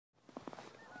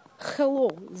Hello,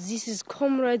 this is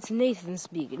Comrade Nathan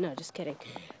speaking. No, just kidding.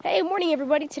 Hey, morning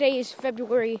everybody. Today is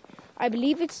February, I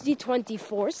believe it's the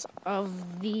 24th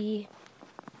of the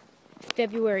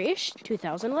February-ish,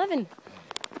 2011.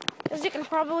 As you can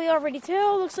probably already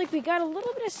tell, looks like we got a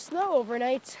little bit of snow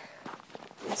overnight.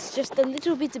 It's just a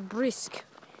little bit brisk.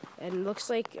 And looks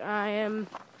like I am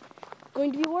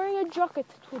going to be wearing a jacket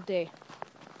today.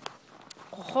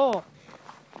 Oh,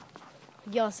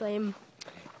 yes, I am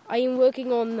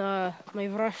working on my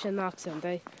Russian accent.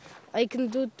 I can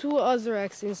do two other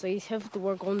accents. I have to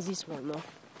work on this one though.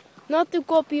 Not to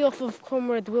copy off of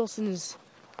Comrade Wilson's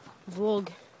vlog,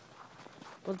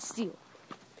 but still,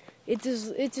 it is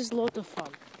a lot of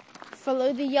fun.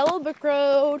 Follow the yellow brick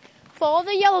road. Follow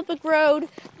the yellow brick road.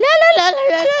 La la la la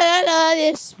la la la.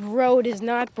 This road is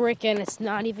not brick and it's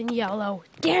not even yellow.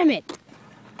 Damn it!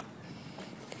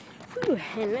 Whew,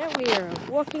 and now we are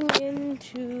walking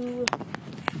into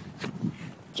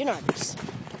Gennard's.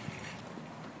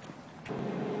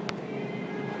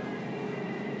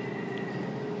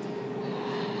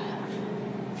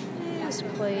 This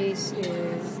place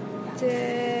is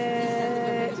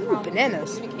dead. Ooh,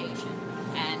 bananas.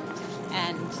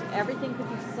 And everything could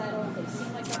be settled. They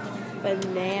seem like they're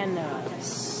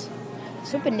Bananas.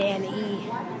 So banana-y.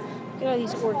 Look at all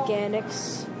these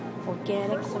organics.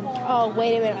 Oh,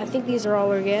 wait a minute. I think these are all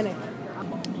organic.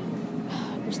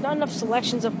 There's not enough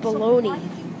selections of bologna.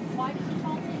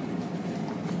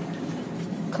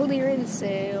 Clearance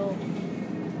sale.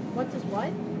 What is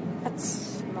what?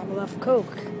 That's not enough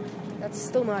Coke. That's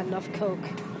still not enough Coke.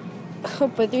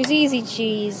 But there's easy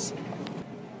cheese.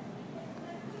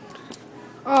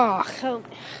 Oh,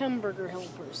 hamburger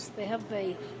helpers. They have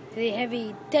a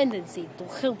tendency to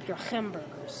help your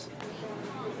hamburgers.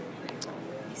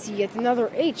 You see yet another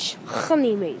H.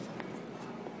 Honey made.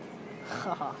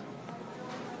 Haha.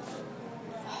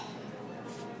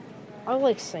 I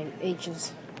like saying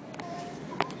H's.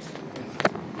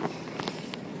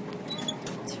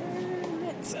 Turn,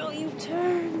 that's how you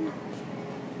turn.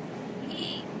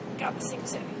 Got this thing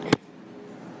set.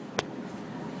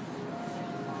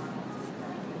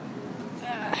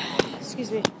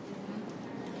 Excuse me.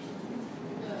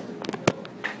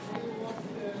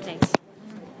 Thanks.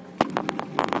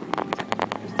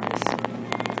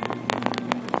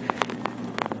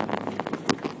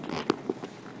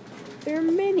 There are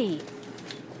many.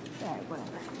 Alright,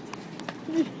 whatever.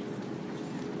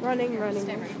 Running.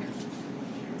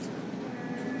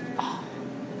 Oh.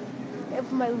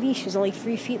 My leash is only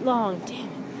 3 feet long. Damn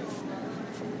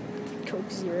it. Coke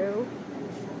Zero.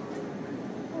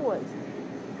 What was it?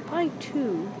 Buy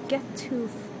 2, get 2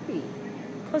 free.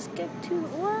 Plus get 2,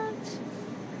 what?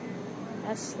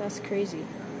 That's crazy.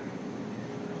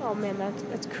 Oh man,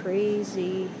 that's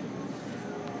crazy.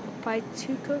 Buy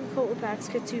 2 Coca-Cola packs,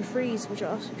 get 2 frees, which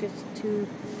also gets 2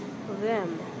 of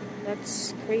them.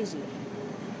 That's crazy.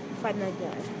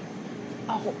 $5.99.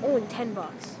 Oh, only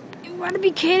 $10. You gotta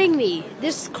be kidding me!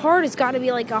 This card has got to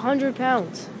be like 100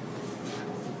 pounds.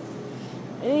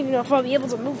 I don't even know if I'll be able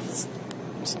to move this.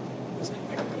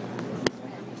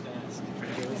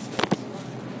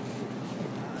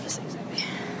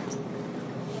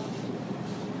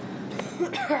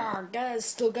 Guys,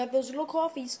 still got those little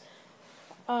coffees.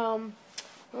 I'm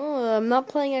not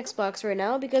playing Xbox right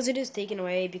now because it is taken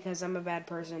away because I'm a bad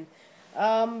person.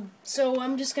 So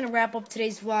I'm just gonna wrap up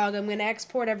today's vlog. I'm gonna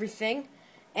export everything.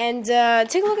 And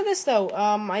take a look at this though.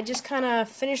 I just kinda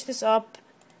finished this up.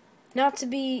 Not to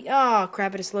be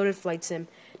crap, it is loaded flight sim.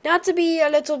 Not to be a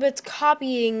little bit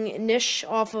copying niche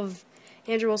off of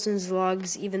Andrew Wilson's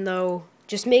vlogs, even though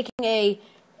just making a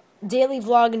daily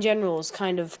vlog in general is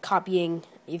kind of copying,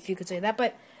 if you could say that.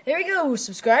 But there we go.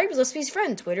 Subscribe, let's be his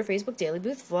friend. Twitter, Facebook, Daily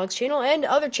Booth, Vlogs channel, and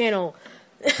other channel.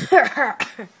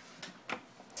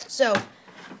 So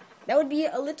that would be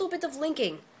a little bit of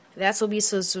linking. That will be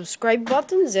some subscribe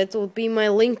buttons. That will be my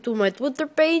link to my Twitter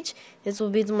page. This will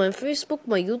be to my Facebook,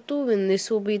 my YouTube, and this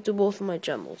will be to both of my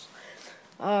channels.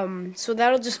 So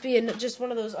that'll just be just one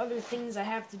of those other things I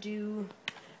have to do.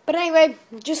 But anyway,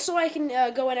 just so I can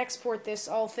go and export this,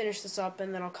 I'll finish this up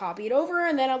and then I'll copy it over,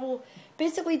 and then I will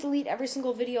basically delete every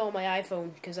single video on my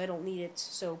iPhone because I don't need it.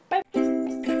 So bye.